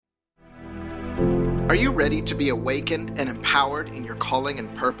Are you ready to be awakened and empowered in your calling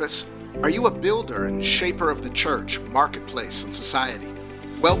and purpose? Are you a builder and shaper of the church, marketplace, and society?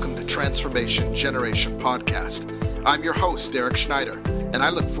 Welcome to Transformation Generation Podcast. I'm your host, Derek Schneider, and I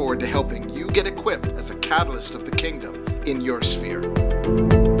look forward to helping you get equipped as a catalyst of the kingdom in your sphere.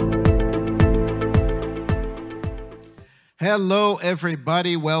 Hello,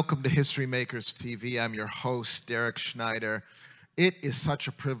 everybody. Welcome to History Makers TV. I'm your host, Derek Schneider. It is such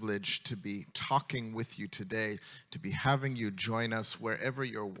a privilege to be talking with you today, to be having you join us wherever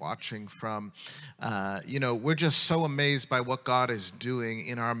you're watching from. We're just so amazed by what God is doing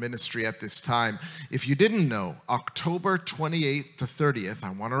in our ministry at this time. If you didn't know, October 28th to 30th,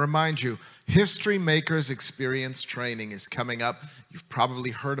 I want to remind you, History Makers Experience Training is coming up. You've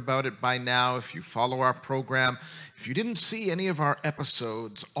probably heard about it by now if you follow our program. If you didn't see any of our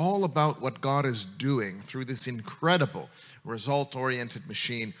episodes all about what God is doing through this incredible result-oriented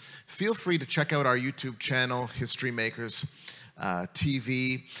machine, feel free to check out our YouTube channel, History Makers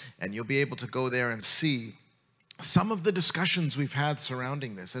TV, and you'll be able to go there and see some of the discussions we've had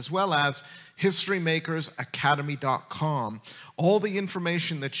surrounding this, as well as HistoryMakersAcademy.com, all the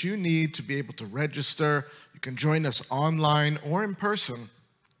information that you need to be able to register. You can join us online or in person,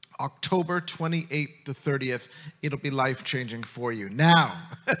 October 28th to 30th. It'll be life-changing for you. Now,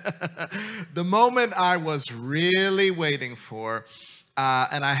 the moment I was really waiting for,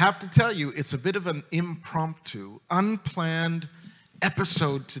 and I have to tell you, it's a bit of an impromptu, unplanned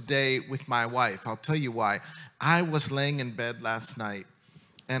episode today with my wife. I'll tell you why. I was laying in bed last night,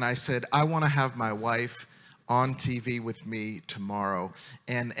 and I said, I want to have my wife on TV with me tomorrow.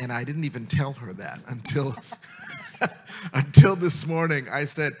 And I didn't even tell her that until until this morning. I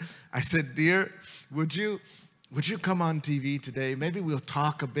said, dear, would you come on TV today? Maybe we'll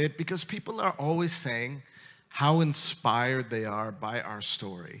talk a bit, because people are always saying how inspired they are by our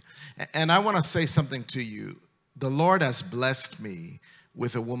story. And I want to say something to you. The Lord has blessed me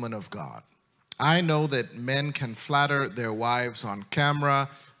with a woman of God. I know that men can flatter their wives on camera,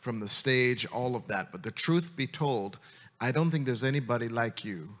 from the stage, all of that. But the truth be told, I don't think there's anybody like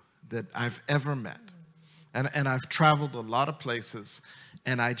you that I've ever met. And I've traveled a lot of places,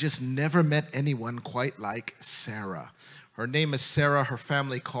 and I just never met anyone quite like Sarah. Her name is Sarah. Her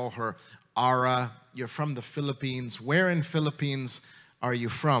family call her Ara. You're from the Philippines. Where in Philippines are you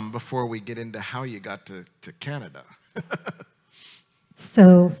from before we get into how you got to Canada?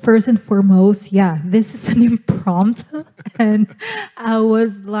 So first and foremost, this is an impromptu. And I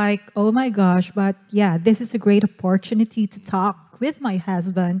was like, oh my gosh, but this is a great opportunity to talk with my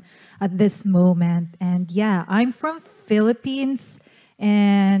husband at this moment. And I'm from Philippines,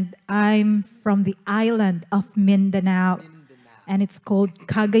 and I'm from the island of Mindanao. And it's called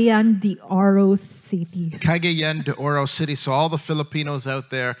Cagayan de Oro City. Cagayan de Oro City. So all the Filipinos out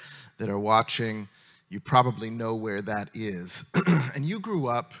there that are watching, you probably know where that is. And you grew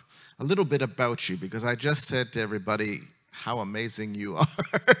up, a little bit about you, because I just said to everybody how amazing you are.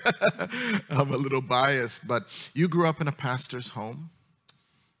 I'm a little biased, but you grew up in a pastor's home?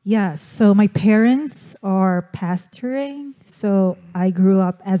 Yeah, so my parents are pastoring, so I grew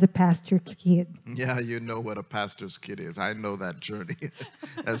up as a pastor kid. Yeah, you know what a pastor's kid is. I know that journey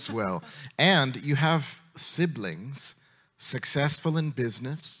as well. And you have siblings, successful in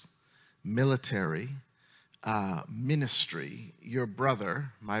business, military, ministry. Your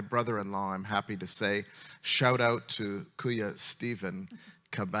brother, my brother-in-law, I'm happy to say, shout out to Kuya Stephen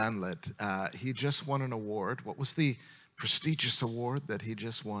Cabanlet. He just won an award. What was the prestigious award that he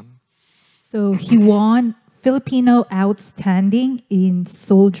just won? So he won Filipino Outstanding in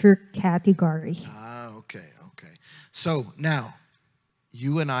Soldier category. Okay. So now,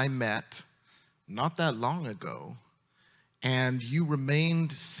 you and I met not that long ago, and you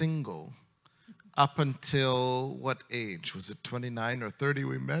remained single up until what age? Was it 29 or 30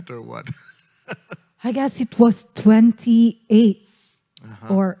 we met, or what? I guess it was 28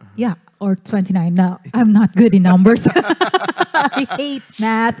 or 29. No, I'm not good in numbers. I hate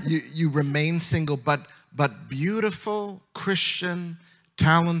math. You remain single, but beautiful, Christian,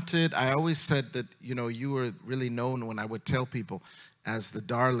 talented. I always said that, you were really known, when I would tell people, as the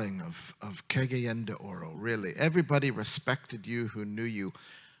darling of Cagayan de Oro, really. Everybody respected you who knew you.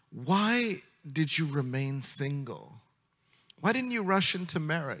 Why did you remain single? Why didn't you rush into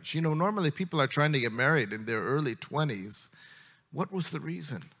marriage? Normally people are trying to get married in their early 20s. What was the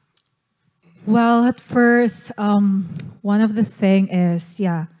reason? Well, at first, one of the thing is,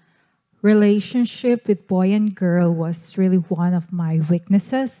 relationship with boy and girl was really one of my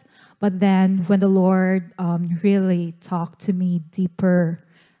weaknesses. But then when the Lord really talked to me deeper,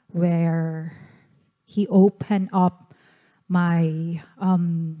 where He opened up my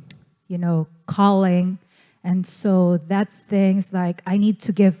calling. And so that thing's like, I need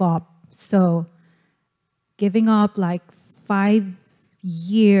to give up. So giving up like 5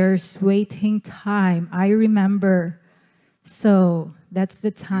 years waiting time, I remember. So that's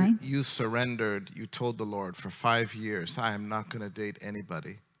the time. You surrendered. You told the Lord for 5 years, I am not going to date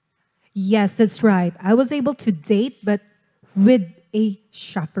anybody. Yes, that's right. I was able to date, but with a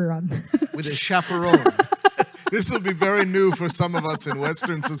chaperone. With a chaperone. This will be very new for some of us in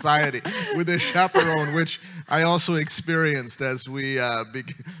Western society, with a chaperone, which I also experienced as we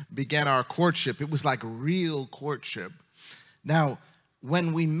began our courtship. It was like real courtship. Now,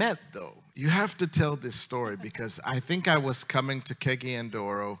 when we met, though, you have to tell this story because I think I was coming to Kegi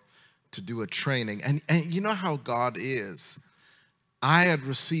Andoro to do a training. And you know how God is. I had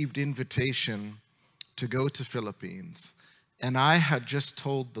received invitation to go to Philippines, and I had just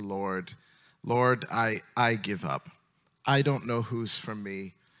told the Lord, I give up. I don't know who's for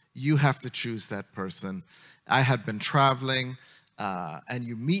me. You have to choose that person. I had been traveling, and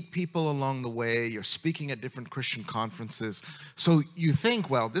you meet people along the way. You're speaking at different Christian conferences. So you think,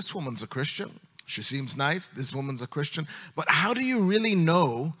 well, this woman's a Christian. She seems nice. This woman's a Christian. But how do you really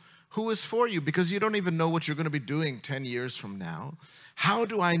know who is for you? Because you don't even know what you're going to be doing 10 years from now. How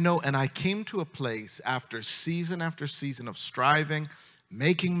do I know? And I came to a place after season of striving,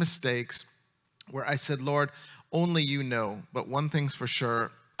 making mistakes, where I said, Lord, only you know. But one thing's for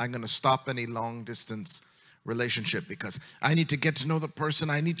sure, I'm going to stop any long distance relationship because I need to get to know the person.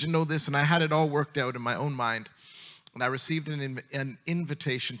 I need to know this. And I had it all worked out in my own mind. And I received an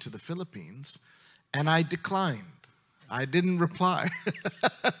invitation to the Philippines, and I declined. I didn't reply.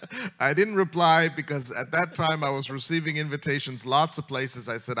 I didn't reply because at that time I was receiving invitations, lots of places.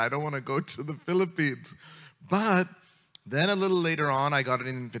 I said, I don't want to go to the Philippines. But then a little later on, I got an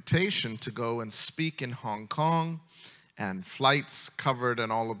invitation to go and speak in Hong Kong, and flights covered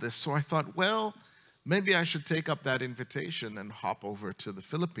and all of this. So I thought, well, maybe I should take up that invitation and hop over to the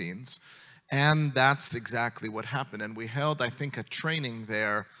Philippines. And that's exactly what happened. And we held, I think, a training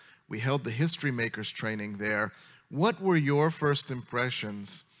there. We held the History Makers training there. What were your first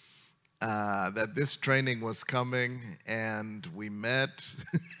impressions that this training was coming and we met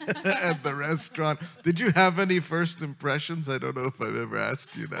at the restaurant? Did you have any first impressions? I don't know if I've ever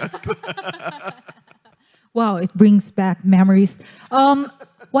asked you that. Wow, it brings back memories.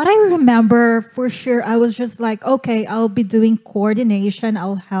 What I remember for sure, I was just like, okay, I'll be doing coordination,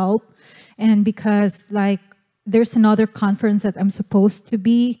 I'll help. And because like there's another conference that I'm supposed to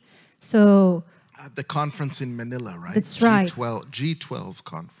be, so the conference in Manila, right? That's right. G12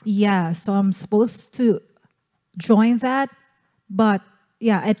 conference. Yeah, so I'm supposed to join that. But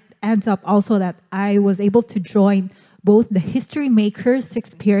yeah, it ends up also that I was able to join both the History Makers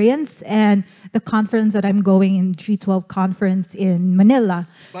experience and the conference that I'm going in, G12 conference in Manila.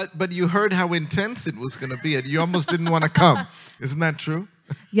 But you heard how intense it was going to be, and you almost didn't want to come. Isn't that true?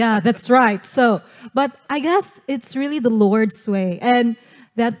 Yeah, that's right. So, but I guess it's really the Lord's way. And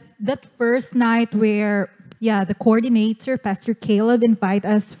that first night where, yeah, the coordinator, Pastor Caleb, invited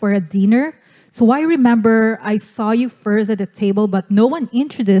us for a dinner. So I remember I saw you first at the table, but no one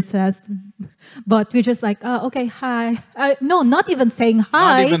introduced us. But we're just like, oh, okay, hi. No, not even saying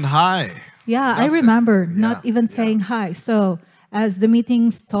hi. Not even hi. Yeah, Nothing. I remember not Yeah, even saying hi. So as the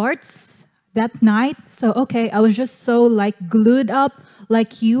meeting starts that night, so okay, I was just so like glued up,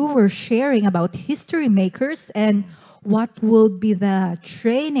 like you were sharing about History Makers and what will be the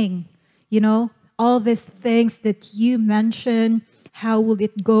training, all these things that you mentioned, how will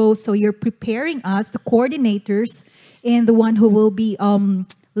it go? So you're preparing us, the coordinators, and the one who will be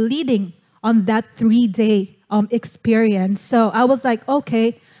leading on that 3-day experience. So I was like,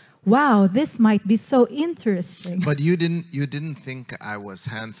 okay, wow, this might be so interesting. But you didn't think I was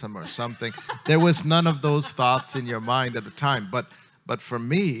handsome or something. There was none of those thoughts in your mind at the time. But for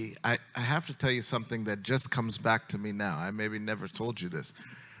me, I have to tell you something that just comes back to me now. I maybe never told you this.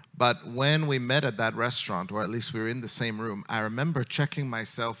 But when we met at that restaurant, or at least we were in the same room, I remember checking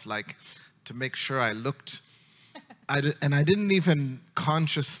myself like to make sure I looked. And I didn't even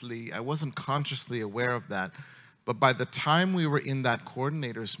I wasn't consciously aware of that. But by the time we were in that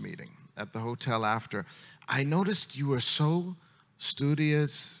coordinators meeting at the hotel after, I noticed you were so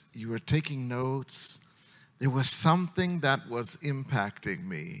studious, you were taking notes. There was something that was impacting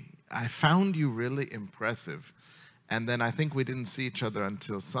me. I found you really impressive. And then I think we didn't see each other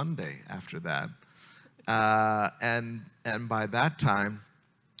until Sunday after that. And by that time,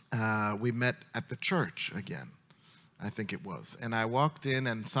 we met at the church again, I think it was. And I walked in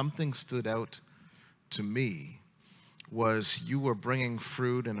and something stood out to me was you were bringing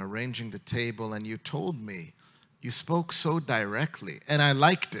fruit and arranging the table, and you told me you spoke so directly, and I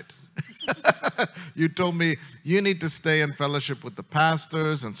liked it. You told me you need to stay in fellowship with the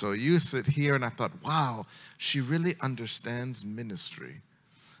pastors, and so you sit here, and I thought, wow, she really understands ministry.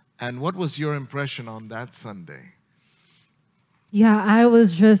 And what was your impression on that Sunday? Yeah, I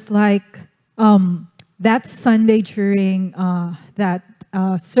was just like, that Sunday during that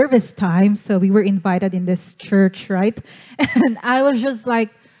service time, so we were invited in this church, right? And I was just like,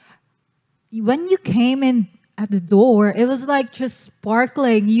 when you came in at the door, it was like just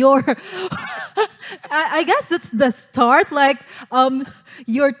sparkling. I guess that's the start. Like,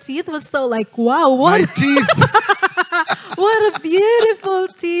 your teeth was so like, wow, My what, teeth. what a beautiful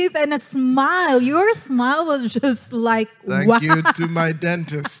teeth and a smile. Your smile was just like, Thank wow. you to my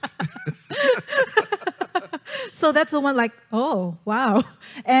dentist. So that's the one like, oh, wow.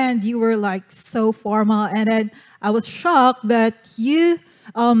 And you were like so formal. And then I was shocked that you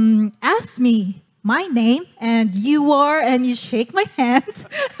asked me my name and you shake my hands.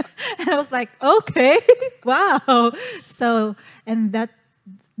 And I was like, okay, wow. So, and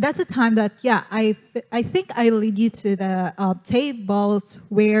that's a time that, yeah, I think I lead you to the tables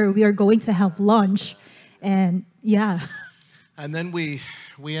where we are going to have lunch. And yeah. And then we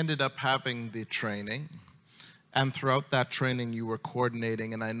ended up having the training. And throughout that training, you were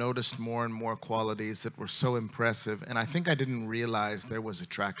coordinating, and I noticed more and more qualities that were so impressive. And I think I didn't realize there was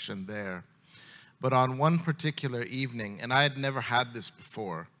attraction there. But on one particular evening, and I had never had this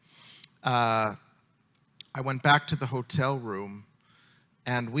before, I went back to the hotel room,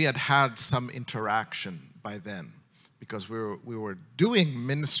 and we had had some interaction by then, because we were doing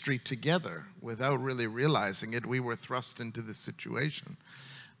ministry together without really realizing it. We were thrust into this situation.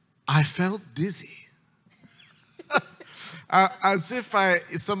 I felt dizzy. As if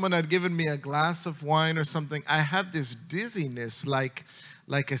someone had given me a glass of wine or something. I had this dizziness, like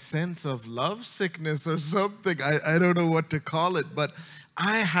a sense of love sickness or something. I don't know what to call it, but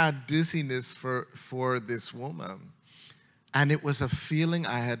I had dizziness for this woman. And it was a feeling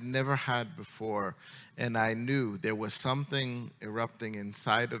I had never had before. And I knew there was something erupting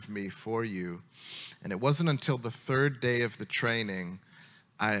inside of me for you. And it wasn't until the third day of the training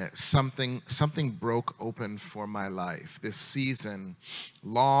something broke open for my life. This season,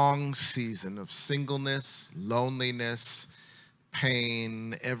 long season of singleness, loneliness,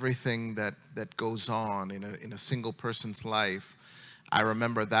 pain, everything that goes on in a single person's life. I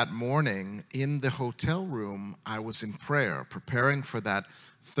remember that morning in the hotel room, I was in prayer, preparing for that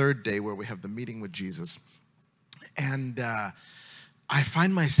third day where we have the meeting with Jesus. And I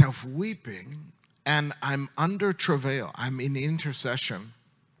find myself weeping, and I'm under travail. I'm in intercession.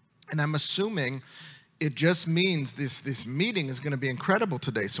 And I'm assuming it just means this meeting is going to be incredible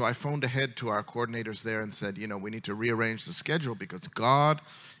today. So I phoned ahead to our coordinators there and said, we need to rearrange the schedule because God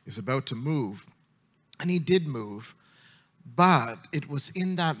is about to move. And he did move. But it was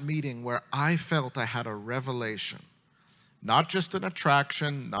in that meeting where I felt I had a revelation. Not just an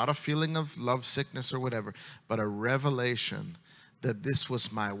attraction, not a feeling of love sickness or whatever, but a revelation that this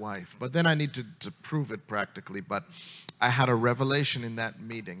was my wife. But then I need to prove it practically. But I had a revelation in that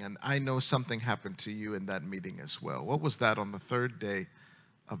meeting, and I know something happened to you in that meeting as well. What was that on the third day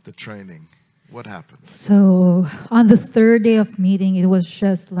of the training? What happened? So on the third day of meeting, it was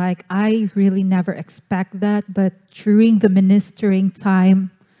just like, I really never expect that. But during the ministering time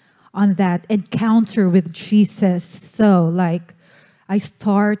on that encounter with Jesus, so like I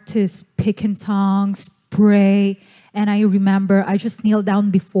start to speak in tongues, pray, and I remember I just kneeled down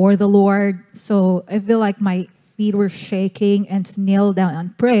before the Lord. So I feel like my feet were shaking and to kneel down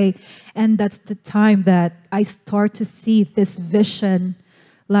and pray. And that's the time that I start to see this vision,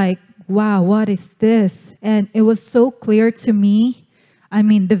 like, wow, what is this? And it was so clear to me. I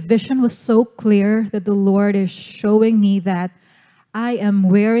mean, the vision was so clear that the Lord is showing me that I am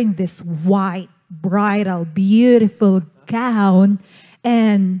wearing this white, bridal, beautiful gown.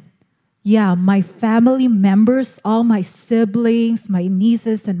 And yeah, my family members, all my siblings, my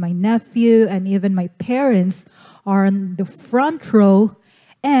nieces and my nephew, and even my parents are in the front row.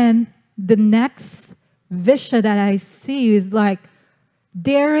 And the next vision that I see is like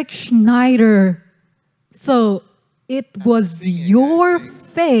Derek Schneider. So it was singing, your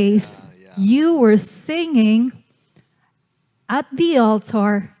face. Yeah. You were singing at the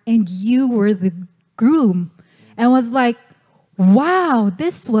altar, and you were the groom. And was like, wow,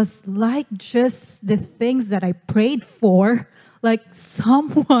 this was like just the things that I prayed for. Like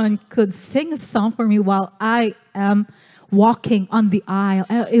someone could sing a song for me while walking on the aisle.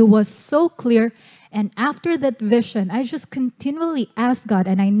 It was so clear. And after that vision, I just continually ask God,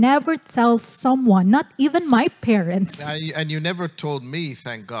 and I never tell someone, not even my parents. And you never told me,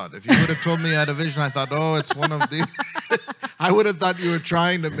 thank God. If you would have told me I had a vision, I thought, oh, it's one of the... I would have thought you were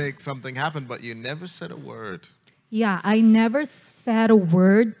trying to make something happen, but you never said a word. Yeah, I never said a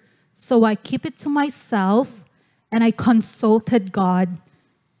word, so I keep it to myself, and I consulted God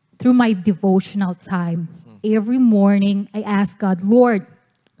through my devotional time. Every morning, I asked God, Lord,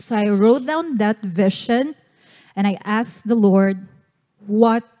 so I wrote down that vision, and I asked the Lord,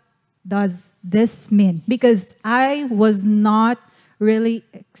 what does this mean? Because I was not really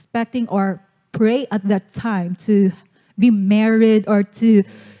expecting or pray at that time to be married or to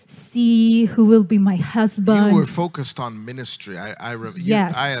see who will be my husband. You were focused on ministry.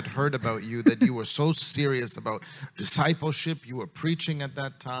 Yes. I had heard about you that you were so serious about discipleship. You were preaching at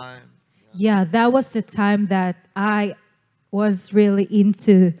that time. Yeah, that was the time that I was really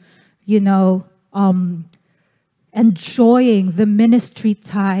into, enjoying the ministry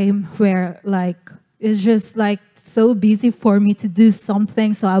time where it's just so busy for me to do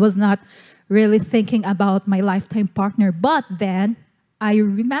something. So I was not really thinking about my lifetime partner. But then I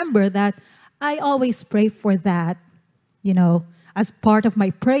remember that I always pray for that, as part of my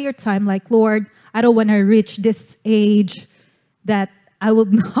prayer time, Lord, I don't want to reach this age that I will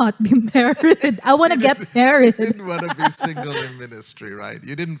not be married. I want to get married. You didn't want to be single in ministry, right?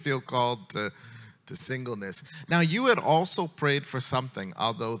 You didn't feel called to singleness. Now, you had also prayed for something,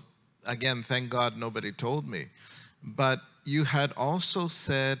 although, again, thank God nobody told me. But you had also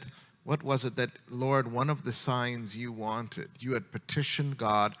said, what was it that, Lord, one of the signs you wanted, you had petitioned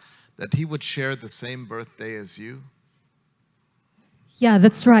God that he would share the same birthday as you? Yeah,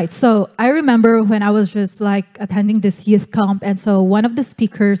 that's right. So I remember when I was just attending this youth camp, and so one of the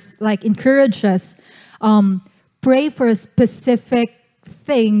speakers encouraged us, pray for a specific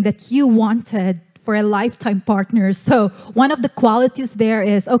thing that you wanted for a lifetime partner. So one of the qualities there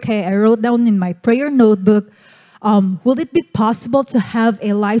is, okay, I wrote down in my prayer notebook, will it be possible to have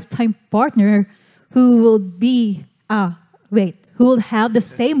a lifetime partner who will be, who will have the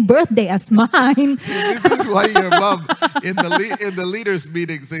same birthday as mine? See, this is why your mom, in the leaders'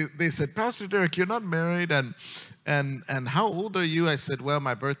 meetings, they said, Pastor Derek, you're not married, and how old are you? I said, well,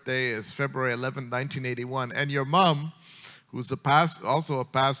 my birthday is February 11th, 1981. And your mom, who's also a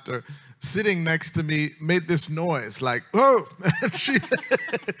pastor, sitting next to me, made this noise like, oh, and she,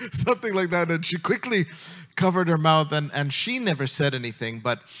 something like that. And she quickly covered her mouth, and she never said anything.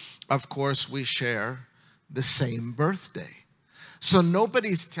 But, of course, we share the same birthday. So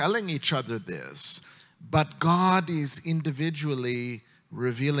nobody's telling each other this, but God is individually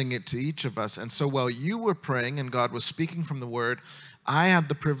revealing it to each of us. And so while you were praying and God was speaking from the Word, I had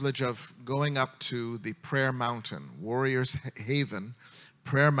the privilege of going up to the Prayer Mountain, Warriors Haven,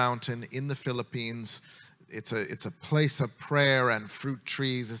 Prayer Mountain in the Philippines. It's a place of prayer and fruit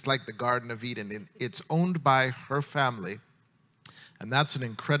trees. It's like the Garden of Eden. It's owned by her family. And that's an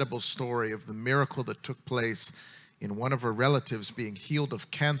incredible story of the miracle that took place in one of her relatives being healed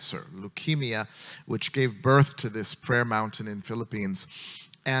of cancer, leukemia, which gave birth to this Prayer Mountain in Philippines.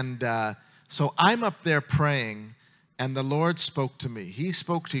 And so I'm up there praying, and the Lord spoke to me. He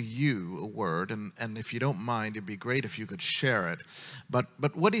spoke to you a word, and if you don't mind, it'd be great if you could share it. But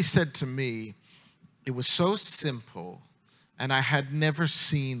what he said to me, it was so simple, and I had never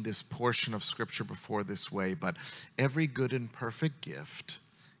seen this portion of Scripture before this way, but every good and perfect gift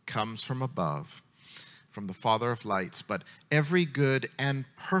comes from above, from the Father of lights, but every good and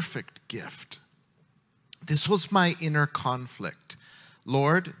perfect gift. This was my inner conflict.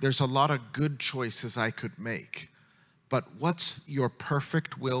 Lord, there's a lot of good choices I could make, but what's your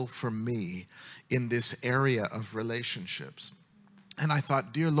perfect will for me in this area of relationships? And I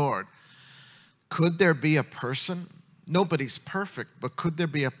thought, dear Lord, could there be a person? Nobody's perfect, but could there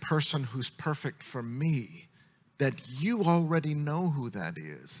be a person who's perfect for me? That you already know who that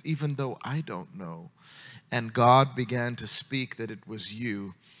is, even though I don't know. And God began to speak that it was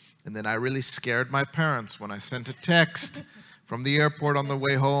you. And then I really scared my parents when I sent a text from the airport on the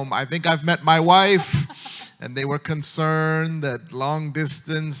way home. I think I've met my wife. And they were concerned that long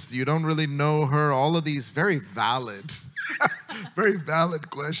distance, you don't really know her. All of these very valid, very valid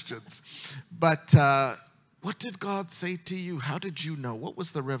questions. But what did God say to you? How did you know? What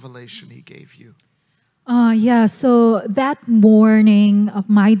was the revelation he gave you? So that morning of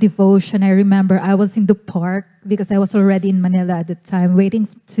my devotion, I remember I was in the park because I was already in Manila at the time, waiting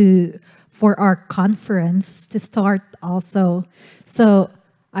for our conference to start also. So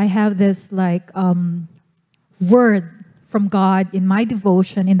I have this word from God in my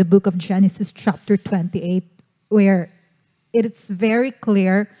devotion in the book of Genesis chapter 28, where it's very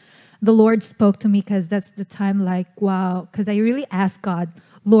clear. The Lord spoke to me because that's the time, like, wow, because I really asked God,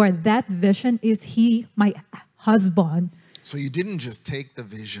 Lord, that vision, is he my husband? So you didn't just take the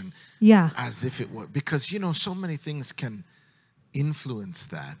vision Yeah, as if it was, because so many things can influence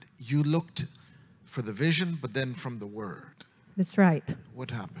that. You looked for the vision, but then from the word. that's right.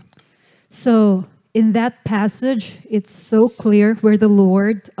 What happened? So in that passage, it's so clear where the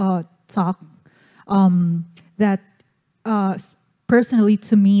Lord talked that personally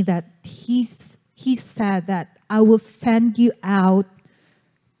to me, that he said that I will send you out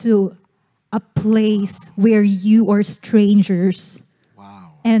to a place where you are strangers.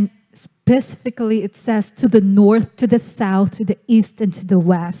 Wow. And specifically, it says to the north, to the south, to the east, and to the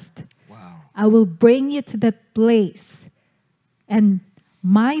west. Wow. I will bring you to that place. And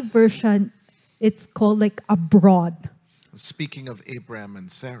my version, it's called like abroad. Speaking of Abraham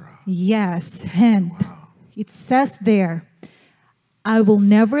and Sarah. Yes. And Wow. it says there, I will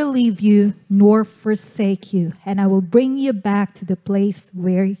never leave you nor forsake you, and I will bring you back to the place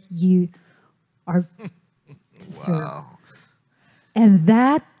where you are to serve. Wow. And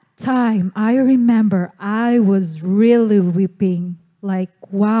that time, I remember I was really weeping, like,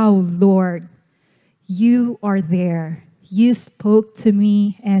 wow, Lord, you are there. You spoke to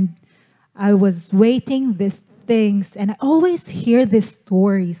me, and I was waiting these things. And I always hear these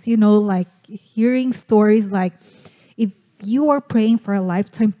stories, like hearing stories like, if you are praying for a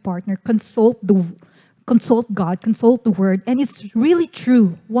lifetime partner, consult God, consult the word. And it's really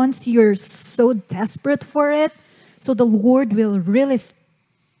true. Once you're so desperate for it, so the Lord will really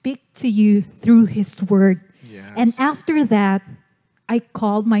speak to you through his word. And Yes. after that, I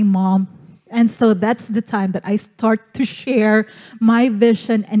called my mom. And so that's the time that I start to share my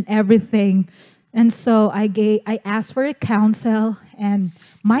vision and everything. And so I asked for a counsel, and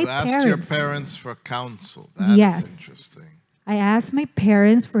my You asked parents. your parents for counsel. That is Yes. interesting. I asked my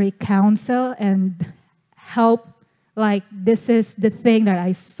parents for a counsel and help. Like, this is the thing that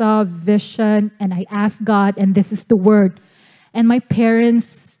I saw vision, and I asked God, and this is the word. And my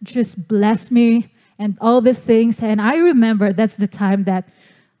parents just blessed me and all these things. And I remember that's the time that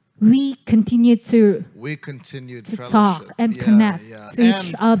we continued to We continued talk fellowship. and Yeah, connect yeah. to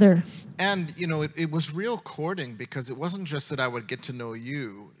each other. And it was real courting, because it wasn't just that I would get to know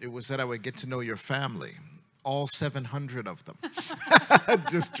you, it was that I would get to know your family. All 700 of them.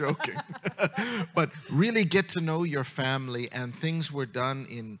 Just joking. But really get to know your family, and things were done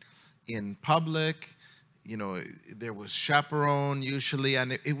in public. There was chaperone usually,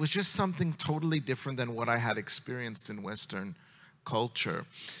 and it was just something totally different than what I had experienced in Western culture.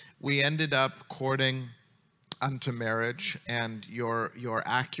 We ended up courting unto marriage, and your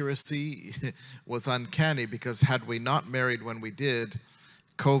accuracy was uncanny, because had we not married when we did,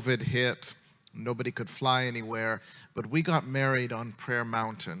 COVID hit, nobody could fly anywhere, but we got married on Prayer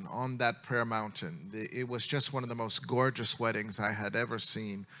Mountain, on that Prayer Mountain. It was just one of the most gorgeous weddings I had ever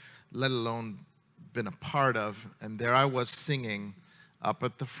seen, let alone been a part of. And there I was singing up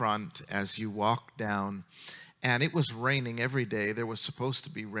at the front as you walked down, and it was raining every day. There was supposed to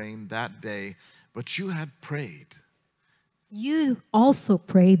be rain that day, but you had prayed. You also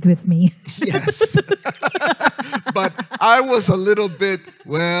prayed with me. Yes. But I was a little bit,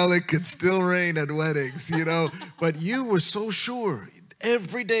 well, it could still rain at weddings, But you were so sure.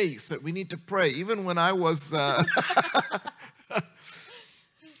 Every day you said, we need to pray. Even when I was...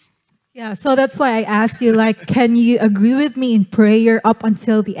 Yeah, so that's why I asked you, like, can you agree with me in prayer up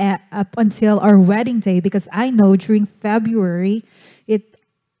until our wedding day? Because I know during February, it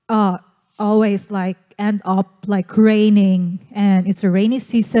always like end up like raining, and it's a rainy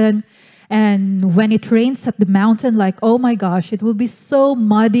season. And when it rains at the mountain, like, oh my gosh, it will be so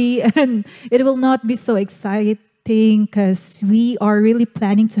muddy and it will not be so exciting, because we are really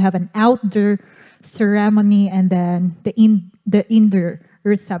planning to have an outdoor ceremony and then the indoor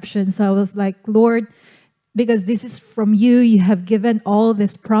reception. So I was like, Lord, because this is from you, you have given all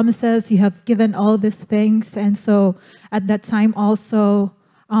these promises, you have given all these things. And so at that time also,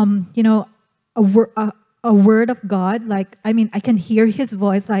 a word of God, like, I mean, I can hear his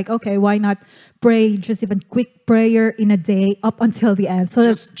voice, like, okay, why not pray just even quick prayer in a day up until the end?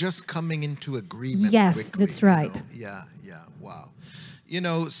 So just coming into agreement. Yes, quickly, that's right. Yeah, wow.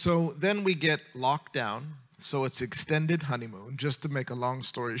 So then we get locked down. So it's extended honeymoon, just to make a long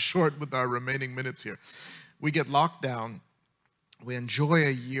story short with our remaining minutes here. We get locked down. We enjoy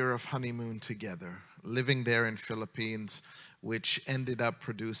a year of honeymoon together, living there in Philippines, which ended up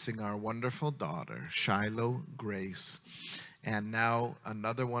producing our wonderful daughter, Shiloh Grace. And now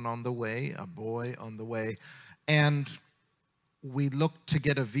another one on the way, a boy on the way. And we looked to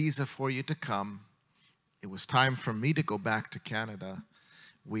get a visa for you to come. it was time for me to go back to Canada.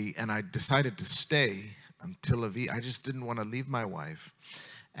 And I decided to stay until I just didn't want to leave my wife.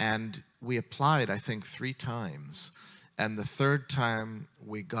 And we applied, I think, 3 times. And the 3rd time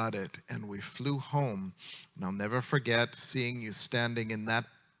we got it and we flew home. And I'll never forget seeing you standing in that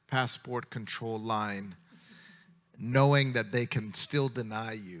passport control line, knowing that they can still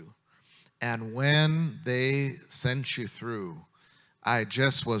deny you. And when they sent you through, I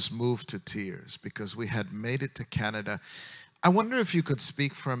just was moved to tears because we had made it to Canada. I wonder if you could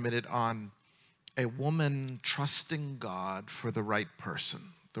speak for a minute on a woman trusting God for the right person,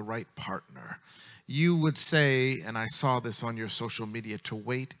 the right partner. You would say, and I saw this on your social media, to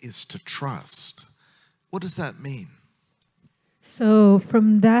wait is to trust. What does that mean? So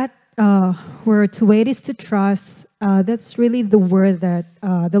from that word, to wait is to trust, that's really the word that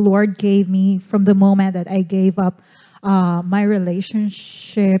the Lord gave me from the moment that I gave up my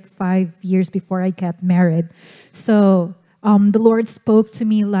relationship 5 years before I got married. So the Lord spoke to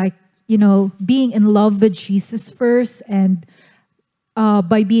me like, being in love with Jesus first. And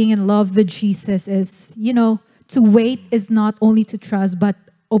by being in love with Jesus is, to wait is not only to trust, but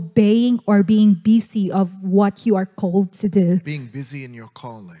obeying or being busy of what you are called to do. Being busy in your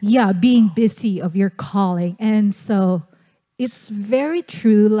calling. Yeah, being busy of your calling. And so it's very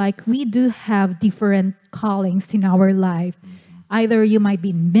true. Like, we do have different callings in our life. Either you might be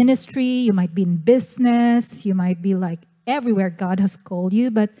in ministry, you might be in business, you might be like everywhere God has called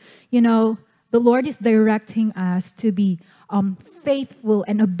you. But, the Lord is directing us to be faithful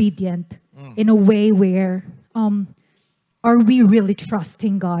and obedient in a way where are we really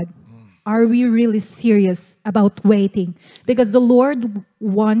trusting God? Are we really serious about waiting? Because the Lord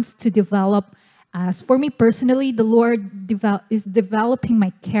wants to develop us. For me personally, the Lord is developing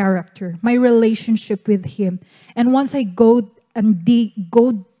my character, my relationship with Him. And once I go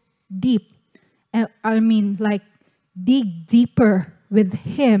deep, dig deeper with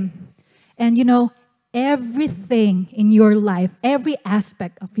Him, and everything in your life, every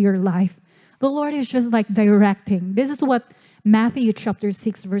aspect of your life, the Lord is just like directing. This is what Matthew chapter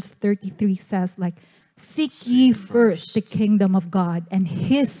 6 verse 33 says, like, seek ye first the kingdom of God and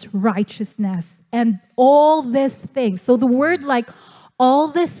His righteousness and all these things. So the word, like, all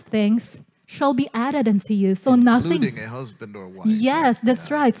these things shall be added unto you. So including a husband or wife. Yes,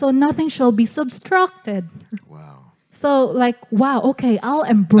 that's right. So nothing shall be subtracted. Wow. So, like, wow, okay, I'll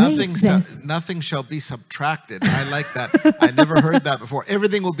embrace this. Nothing shall be subtracted. I like that. I never heard that before.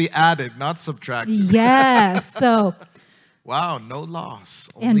 Everything will be added, not subtracted. Yes. So, wow, no loss.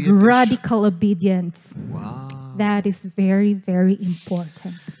 And only addition. Radical obedience. Wow. That is very, very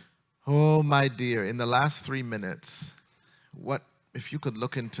important. Oh, my dear, in the last 3 minutes, what if you could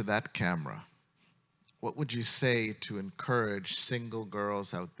look into that camera, what would you say to encourage single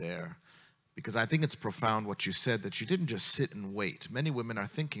girls out there? Because I think it's profound what you said, that you didn't just sit and wait. Many women are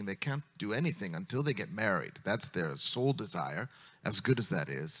thinking they can't do anything until they get married. That's their sole desire, as good as that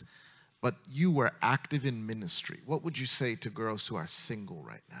is. But you were active in ministry. What would you say to girls who are single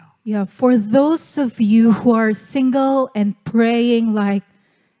right now? Yeah, for those of you who are single and praying, like,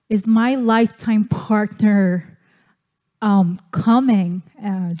 is my lifetime partner coming?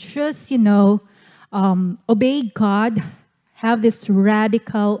 Just, obey God. Have this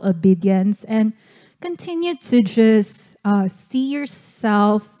radical obedience and continue to just see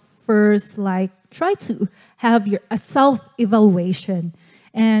yourself first, like, try to have a self-evaluation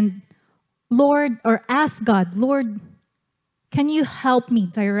and ask God, Lord, can you help me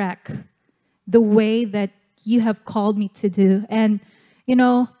direct the way that you have called me to do? And,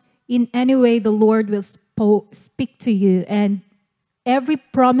 in any way, the Lord will speak to you, and every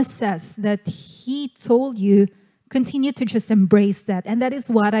promises that He told you, continue to just embrace that. And that is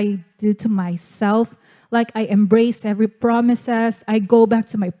what I do to myself. Like, I embrace every promises. I go back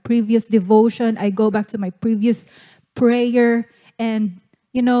to my previous devotion. I go back to my previous prayer. And,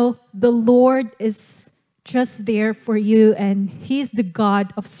 the Lord is just there for you. And He's the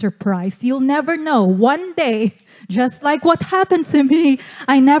God of surprise. You'll never know. One day, just like what happened to me,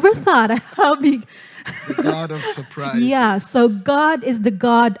 I never thought I'll be the God of surprise. Yeah, so God is the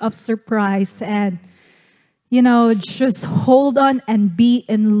God of surprise. And just hold on and be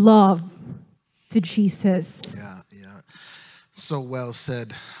in love to Jesus. Yeah. So well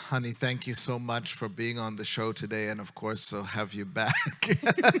said, honey. Thank you so much for being on the show today. And of course, I'll have you back.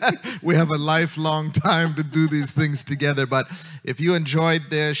 We have a lifelong time to do these things together. But if you enjoyed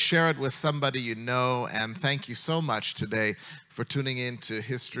this, share it with somebody you know. And thank you so much today for tuning in to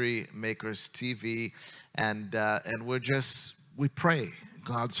History Makers TV. And we pray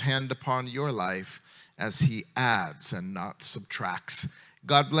God's hand upon your life as He adds and not subtracts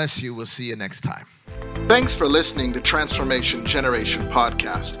God bless you. We'll see you next time. Thanks for listening to Transformation Generation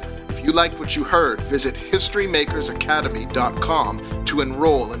Podcast. If you liked what you heard, visit HistoryMakersAcademy.com to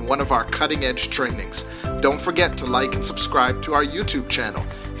enroll in one of our cutting-edge trainings. Don't forget to like and subscribe to our YouTube channel,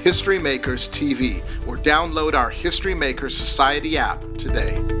 History Makers TV, or download our History Makers Society app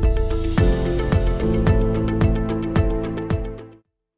today.